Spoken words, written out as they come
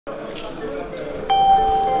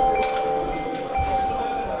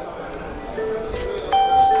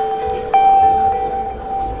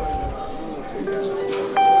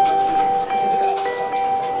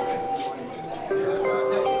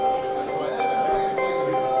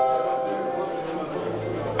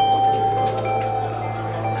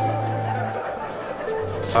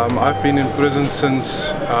I've been in prison since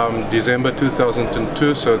December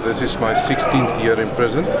 2002, so this is my 16th year in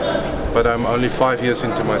prison, but I'm only 5 years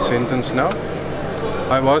into my sentence now.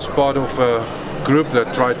 I was part of a group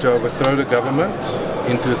that tried to overthrow the government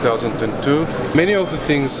in 2002. Many of the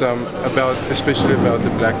things especially about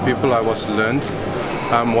the black people I was learned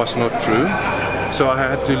was not true, so I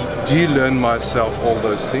had to de-learn myself all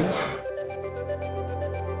those things.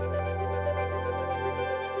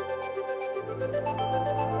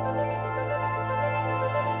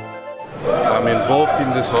 I'm involved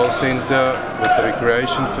in this whole center with the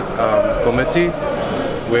recreation committee,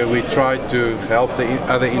 where we try to help the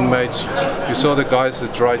other inmates. You saw the guys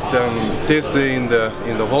that write tests there in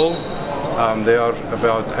the hall. There are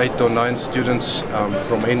about 8 or 9 students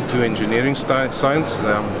from N2 Engineering Science.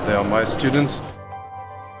 They are my students.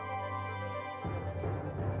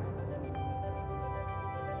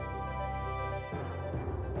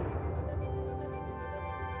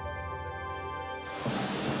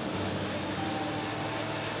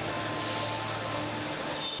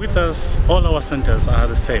 With us, all our centers are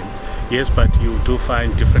the same, yes, but you do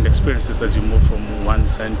find different experiences as you move from one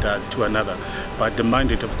center to another. But the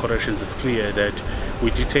mandate of corrections is clear that we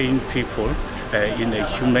detain people in a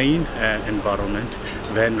humane environment,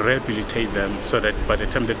 then rehabilitate them so that by the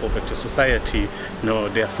time they go back to society,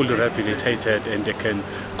 they are fully rehabilitated and they can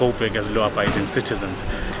go back as law-abiding citizens.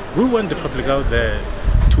 We want the public out there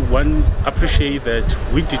to appreciate that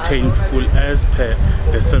we detain people as per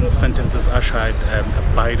the sentences ushered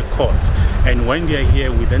by the courts, and when they are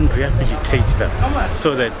here we then rehabilitate them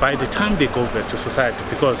so that by the time they go back to society,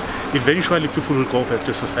 because eventually people will go back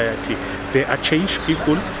to society, they are changed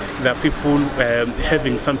people, they are people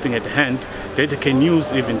having something at hand that they can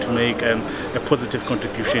use even to make a positive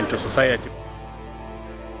contribution to society.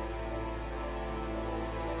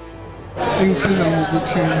 Ingisiza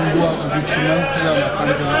ngokuthi ukwazi ukuthi uma ufika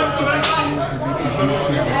ngaphandle ukwazi ukuthi uvule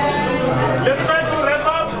ibhizinisi yakho.